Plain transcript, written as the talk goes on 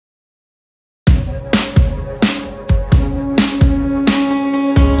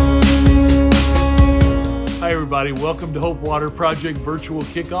everybody. Welcome to Hope Water Project Virtual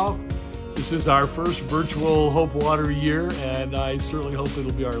Kickoff. This is our first virtual Hope Water year, and I certainly hope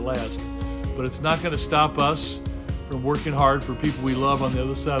it'll be our last. But it's not going to stop us from working hard for people we love on the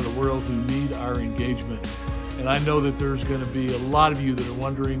other side of the world who need our engagement. And I know that there's going to be a lot of you that are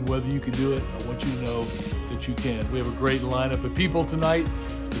wondering whether you can do it. I want you to know that you can. We have a great lineup of people tonight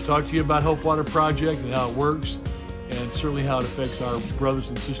to talk to you about Hope Water Project and how it works, and certainly how it affects our brothers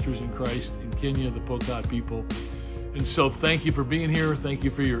and sisters in Christ in Kenya, the Pokot people. And so thank you for being here. Thank you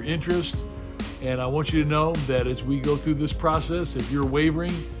for your interest. And I want you to know that as we go through this process, if you're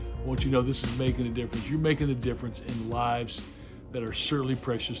wavering, I want you to know this is making a difference. You're making a difference in lives that are certainly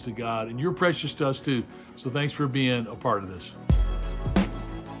precious to God, and you're precious to us too. So thanks for being a part of this.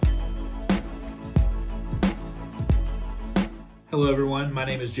 Hello everyone, my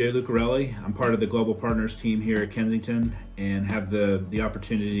name is Jay Lucarelli. I'm part of the Global Partners team here at Kensington and have the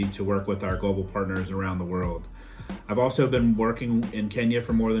opportunity to work with our global partners around the world. I've also been working in Kenya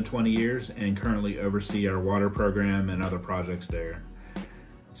for more than 20 years and currently oversee our water program and other projects there.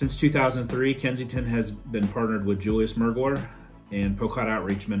 Since 2003, Kensington has been partnered with Julius Mergler and Pokot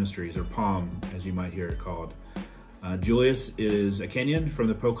Outreach Ministries, or POM as you might hear it called. Julius is a Kenyan from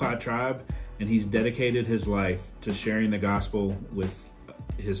the Pokot tribe, and he's dedicated his life to sharing the gospel with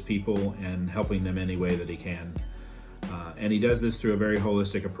his people and helping them any way that he can. And he does this through a very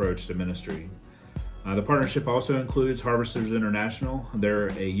holistic approach to ministry. The partnership also includes Harvesters International. They're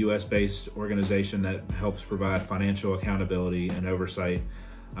a US-based organization that helps provide financial accountability and oversight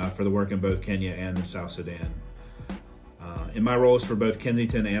for the work in both Kenya and the South Sudan. In my roles for both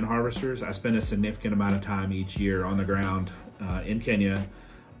Kensington and Harvesters, I spend a significant amount of time each year on the ground in Kenya,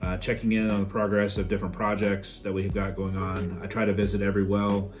 checking in on the progress of different projects that we have got going on. I try to visit every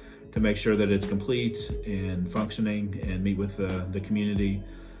well to make sure that it's complete and functioning and meet with the community.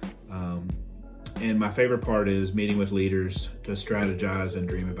 And my favorite part is meeting with leaders to strategize and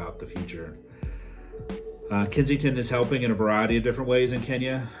dream about the future. Kensington is helping in a variety of different ways in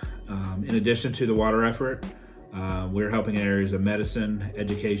Kenya. In addition to the water effort, we're helping in areas of medicine,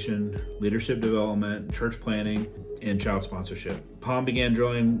 education, leadership development, church planning, and child sponsorship. POM began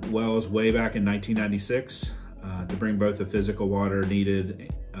drilling wells way back in 1996 to bring both the physical water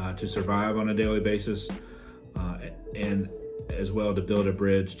needed to survive on a daily basis and as well to build a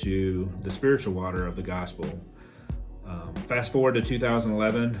bridge to the spiritual water of the gospel. Fast forward to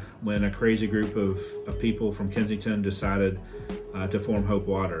 2011, when a crazy group of people from Kensington decided to form Hope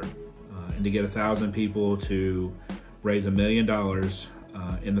Water, and to get 1,000 people to raise $1 million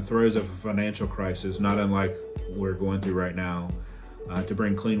in the throes of a financial crisis, not unlike we're going through right now, to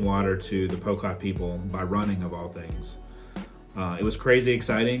bring clean water to the Pokot people by running, of all things. It was crazy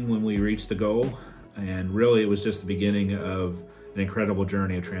exciting when we reached the goal, and really it was just the beginning of an incredible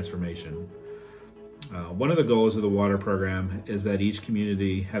journey of transformation. One of the goals of the water program is that each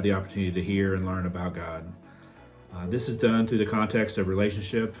community have the opportunity to hear and learn about God. This is done through the context of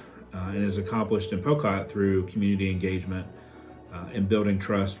relationship and is accomplished in Pokot through community engagement and building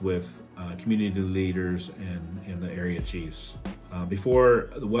trust with community leaders and the area chiefs. Before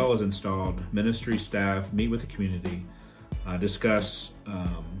the well is installed, ministry staff meet with the community, discuss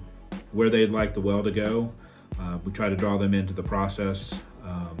where they'd like the well to go. We try to draw them into the process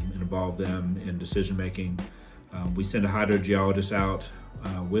and involve them in decision making. We send a hydrogeologist out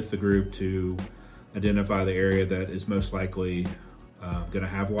with the group to identify the area that is most likely going to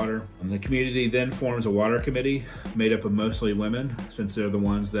have water. And the community then forms a water committee made up of mostly women, since they're the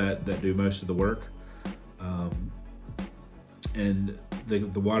ones that do most of the work. And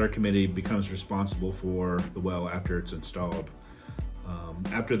the water committee becomes responsible for the well after it's installed.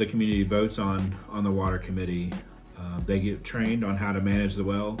 After the community votes on the water committee, they get trained on how to manage the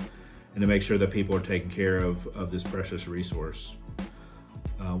well and to make sure that people are taking care of this precious resource.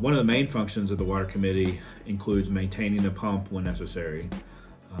 One of the main functions of the water committee includes maintaining the pump when necessary.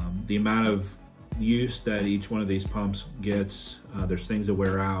 The amount of use that each one of these pumps gets, there's things that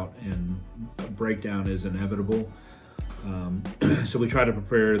wear out, and a breakdown is inevitable. So we try to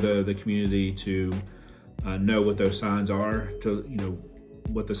prepare the community to know what those signs are,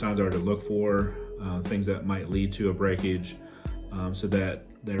 what the signs are to look for, things that might lead to a breakage, so that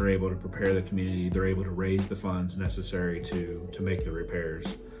they're able to prepare the community, they're able to raise the funds necessary to make the repairs.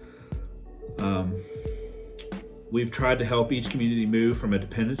 We've tried to help each community move from a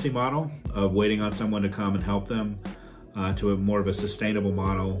dependency model of waiting on someone to come and help them to a more of a sustainable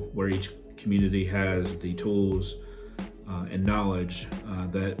model where each community has the tools and knowledge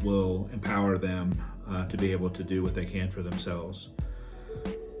that will empower them to be able to do what they can for themselves.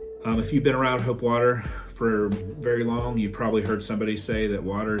 If you've been around Hope Water for very long, you've probably heard somebody say that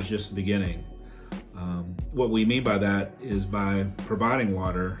water is just the beginning. what we mean by that is by providing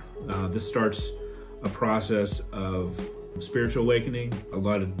water, this starts a process of spiritual awakening. A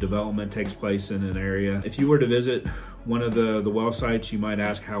lot of development takes place in an area. If you were to visit one of the well sites, you might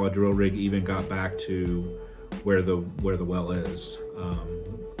ask how a drill rig even got back to where the well is.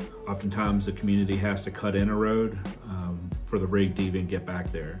 Oftentimes the community has to cut in a road for the rig to even get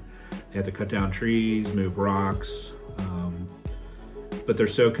back there. They have to cut down trees, move rocks, but they're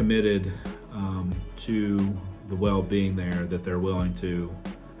so committed to the well being there that they're willing to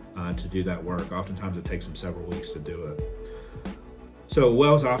do that work. Oftentimes it takes them several weeks to do it. So a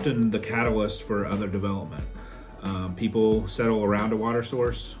well is often the catalyst for other development. People settle around a water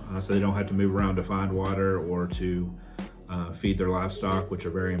source so they don't have to move around to find water or to feed their livestock, which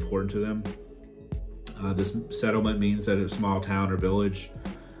are very important to them. This settlement means that a small town or village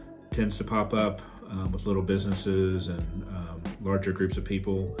tends to pop up with little businesses and larger groups of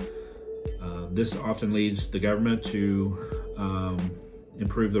people. This often leads the government to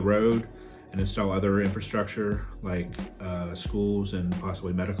improve the road and install other infrastructure like schools and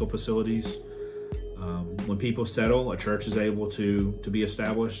possibly medical facilities. When people settle, a church is able to be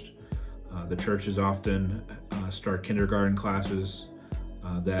established. The churches often start kindergarten classes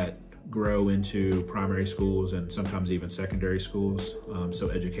that grow into primary schools and sometimes even secondary schools. So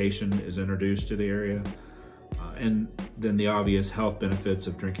education is introduced to the area. And then the obvious health benefits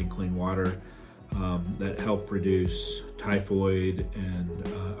of drinking clean water that help reduce typhoid and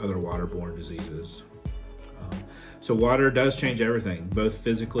other waterborne diseases. So water does change everything, both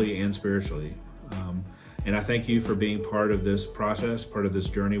physically and spiritually. And I thank you for being part of this process, part of this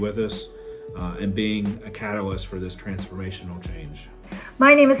journey with us, and being a catalyst for this transformational change.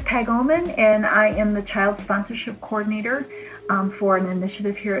 My name is Peg Ullman, and I am the Child Sponsorship Coordinator for an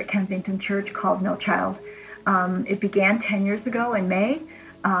initiative here at Kensington Church called No Child. It began 10 years ago in May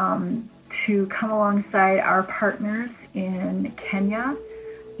to come alongside our partners in Kenya,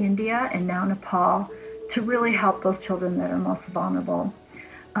 India, and now Nepal to really help those children that are most vulnerable.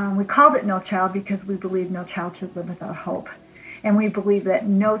 We called it No Child because we believe no child should live without hope. And we believe that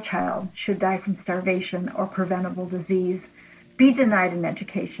no child should die from starvation or preventable disease, be denied an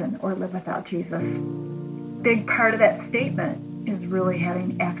education, or live without Jesus. Big part of that statement is really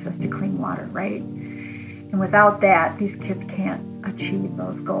having access to clean water, right? And without that, these kids can't achieve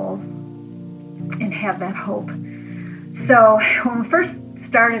those goals and have that hope. So when we first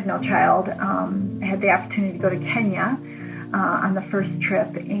started No Child, I had the opportunity to go to Kenya on the first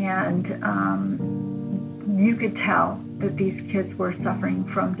trip, and you could tell that these kids were suffering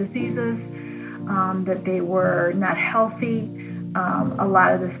from diseases, that they were not healthy. A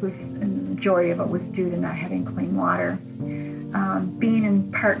lot of this was, the majority of it was due to not having clean water. Being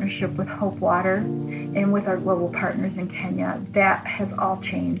in partnership with Hope Water and with our global partners in Kenya, that has all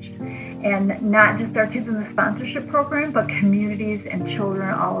changed. And not just our kids in the sponsorship program, but communities and children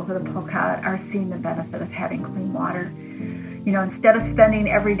all over the Pokot are seeing the benefit of having clean water. You know, instead of spending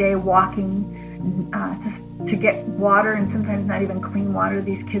every day walking just to get water, and sometimes not even clean water,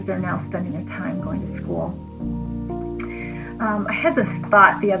 these kids are now spending their time going to school. I had this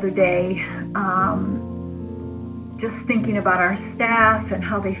thought the other day, just thinking about our staff and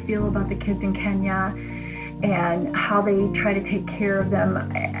how they feel about the kids in Kenya and how they try to take care of them.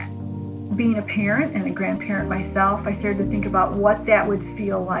 Being a parent and a grandparent myself, I started to think about what that would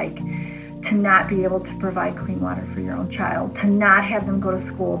feel like to not be able to provide clean water for your own child, to not have them go to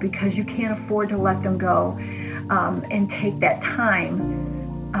school because you can't afford to let them go and take that time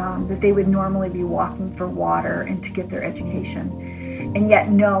that they would normally be walking for water and to get their education. And yet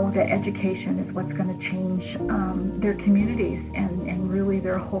know that education is what's going to change their communities and really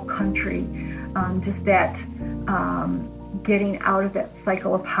their whole country. Just that getting out of that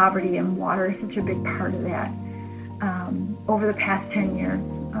cycle of poverty, and water is such a big part of that. Over the past 10 years,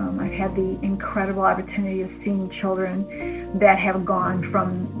 I've had the incredible opportunity of seeing children that have gone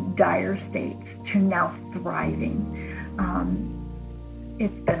from dire states to now thriving.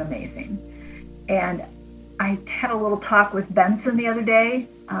 It's been amazing. And I had a little talk with Benson the other day.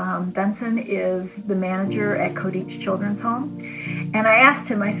 Benson is the manager at Codeach Children's Home. And I asked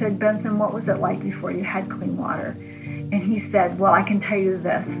him, I said, Benson, what was it like before you had clean water? And he said, well, I can tell you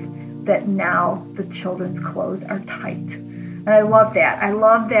this, that now the children's clothes are tight. And I love that. I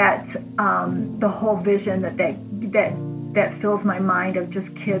love that the whole vision that fills my mind of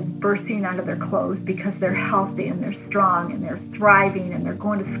just kids bursting out of their clothes because they're healthy and they're strong and they're thriving and they're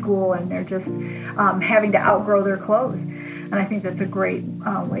going to school and they're just having to outgrow their clothes. And I think that's a great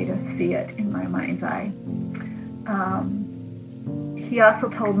way to see it in my mind's eye. He also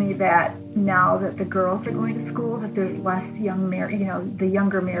told me that now that the girls are going to school, that there's less young the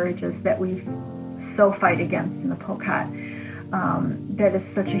younger marriages that we've so fight against in the Pokot. That is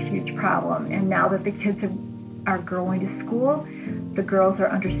such a huge problem. And now that the kids are going to school, the girls are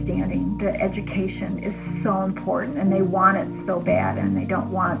understanding that education is so important, and they want it so bad, and they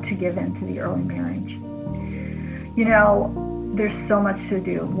don't want to give in to the early marriage. You know, there's so much to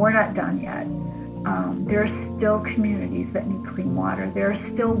do. We're not done yet. There are still communities that need clean water. There are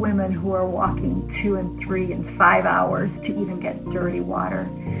still women who are walking 2 and 3 and 5 hours to even get dirty water.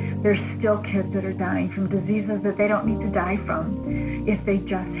 There's still kids that are dying from diseases that they don't need to die from if they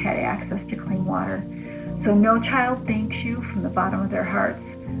just had access to clean water. So No Child thanks you from the bottom of their hearts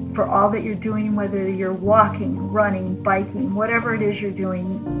for all that you're doing, whether you're walking, running, biking, whatever it is you're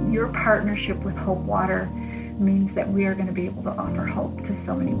doing. Your partnership with Hope Water means that we are going to be able to offer hope to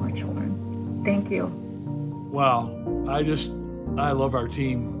so many more children. Thank you. Wow. I love our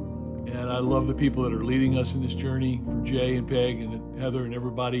team, and I love the people that are leading us in this journey, for Jay and Peg and Heather and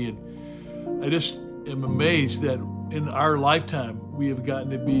everybody. And I just am amazed that in our lifetime, we have gotten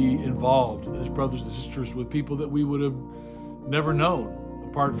to be involved as brothers and sisters with people that we would have never known,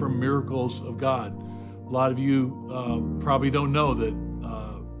 apart from miracles of God. A lot of you probably don't know that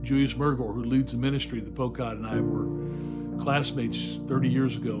Julius Mergor, who leads the ministry, the Pokot, and I were classmates 30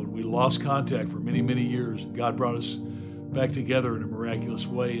 years ago, and we lost contact for many, many years. God brought us back together in a miraculous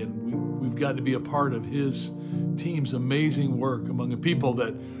way, and we've gotten to be a part of his team's amazing work among the people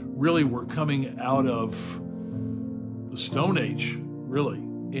that really were coming out of the Stone Age, really,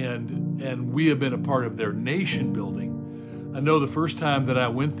 and we have been a part of their nation building. I know the first time that I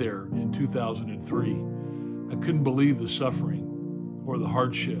went there in 2003, I couldn't believe the suffering or the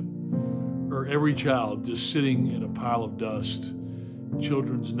hardship, or every child just sitting in a pile of dust,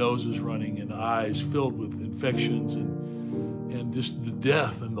 children's noses running and eyes filled with infections, and just the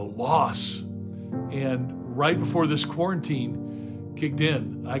death and the loss. And right before this quarantine kicked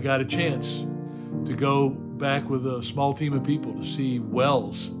in, I got a chance to go back with a small team of people to see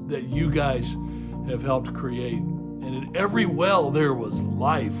wells that you guys have helped create. And in every well there was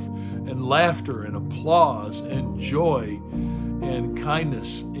life and laughter and applause and joy and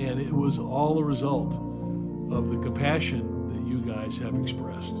kindness, and it was all a result of the compassion that you guys have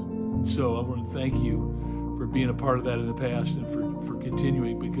expressed. And so I want to thank you for being a part of that in the past, and for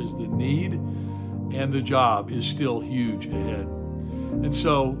continuing, because the need and the job is still huge ahead. And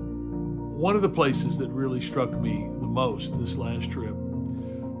so one of the places that really struck me the most this last trip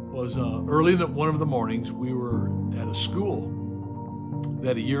was early in one of the mornings, we were at a school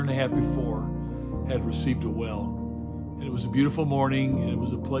that a year and a half before had received a well. And it was a beautiful morning, and it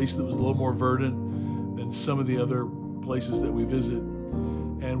was a place that was a little more verdant than some of the other places that we visit.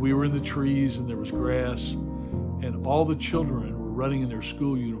 And we were in the trees, and there was grass, and all the children were running in their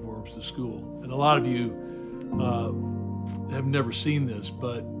school uniforms to school. And a lot of you have never seen this,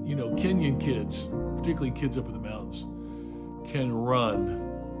 but you know, Kenyan kids, particularly kids up in the mountains, can run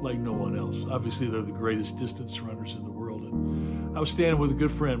like no one else. Obviously, they're the greatest distance runners in the world. And I was standing with a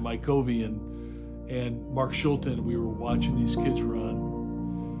good friend, Mike Covey, and Mark Schulten. We were watching these kids run,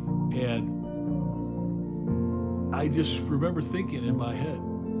 and I just remember thinking in my head,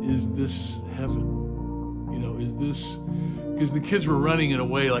 is this heaven? You know, is this, because the kids were running in a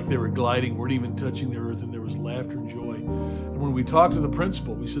way like they were gliding, weren't even touching the earth, and there was laughter and joy. And when we talked to the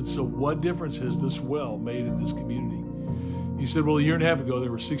principal, we said, so what difference has this well made in this community? He said, well, a year and a half ago,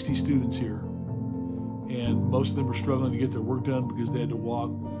 there were 60 students here, and most of them were struggling to get their work done because they had to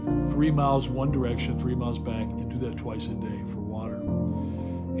walk 3 miles one direction, 3 miles back, and do that twice a day for water.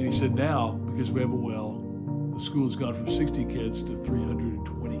 And he said, now, because we have a well, the school has gone from 60 kids to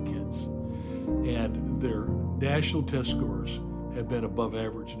 320 kids. And their national test scores have been above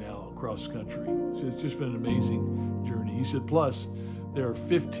average now across the country. So it's just been an amazing journey. He said, plus, there are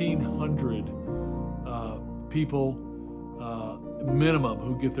 1,500 people minimum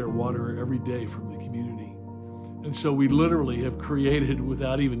who get their water every day from the community. And so we literally have created,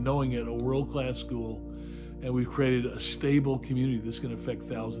 without even knowing it, a world-class school, and we've created a stable community that's going to affect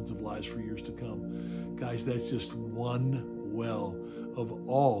thousands of lives for years to come. Guys, that's just one well of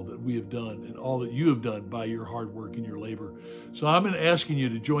all that we have done and all that you have done by your hard work and your labor. So I'm asking you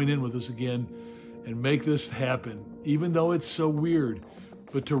to join in with us again and make this happen, even though it's so weird,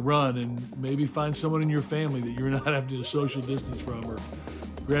 but to run and maybe find someone in your family that you're not having to social distance from, or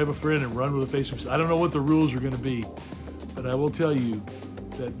grab a friend and run with a face mask. I don't know what the rules are going to be, but I will tell you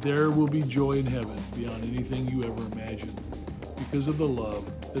that there will be joy in heaven beyond anything you ever imagined, because of the love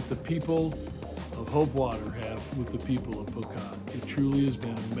that the people of Hope Water have with the people of Pokot. It truly has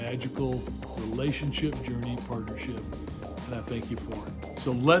been a magical relationship, journey, partnership, and I thank you for it.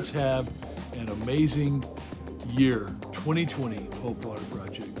 So let's have an amazing year, 2020 Hope Water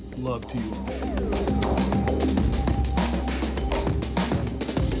Project. Love to you all.